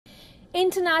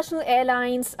International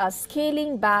airlines are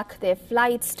scaling back their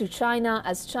flights to China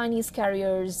as Chinese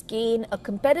carriers gain a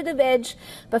competitive edge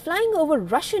by flying over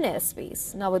Russian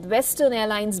airspace. Now, with Western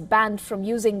airlines banned from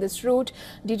using this route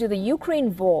due to the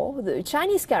Ukraine war, the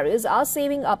Chinese carriers are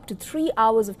saving up to 3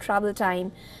 hours of travel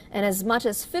time and as much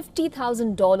as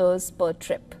 $50,000 per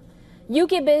trip.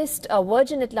 UK-based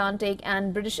Virgin Atlantic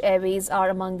and British Airways are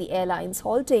among the airlines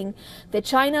halting their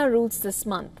China routes this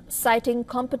month, citing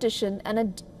competition and a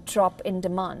drop in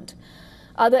demand.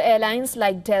 Other airlines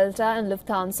like Delta and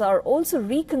Lufthansa are also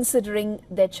reconsidering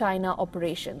their China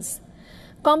operations.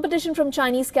 Competition from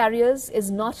Chinese carriers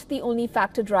is not the only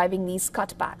factor driving these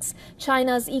cutbacks.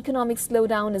 China's economic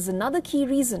slowdown is another key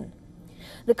reason.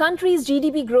 The country's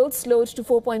GDP growth slowed to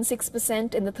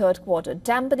 4.6% in the third quarter,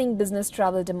 dampening business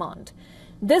travel demand.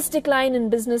 This decline in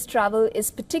business travel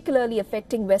is particularly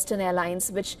affecting Western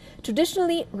airlines, which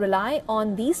traditionally rely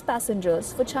on these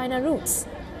passengers for China routes.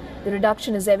 The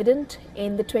reduction is evident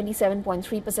in the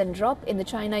 27.3% drop in the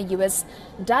China-US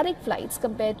direct flights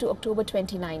compared to October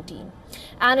 2019.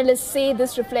 Analysts say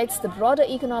this reflects the broader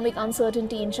economic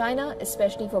uncertainty in China,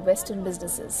 especially for Western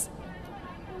businesses.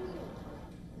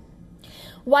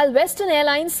 While Western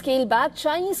airlines scale back,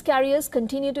 Chinese carriers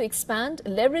continue to expand,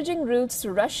 leveraging routes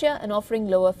to Russia and offering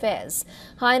lower fares.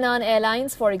 Hainan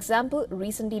Airlines, for example,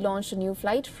 recently launched a new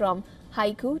flight from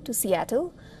Haikou to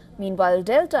Seattle. Meanwhile,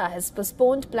 Delta has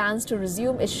postponed plans to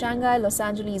resume its Shanghai-Los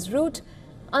Angeles route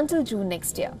until June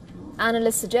next year.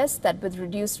 Analysts suggest that with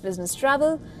reduced business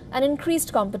travel and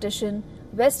increased competition,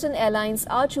 Western airlines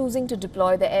are choosing to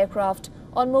deploy their aircraft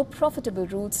on more profitable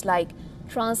routes like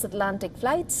transatlantic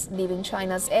flights, leaving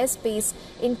China's airspace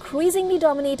increasingly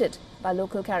dominated by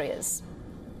local carriers.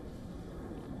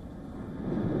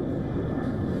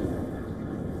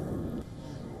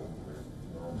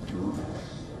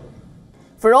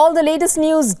 For all the latest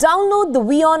news, download the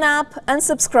WION app and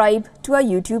subscribe to our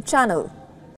YouTube channel.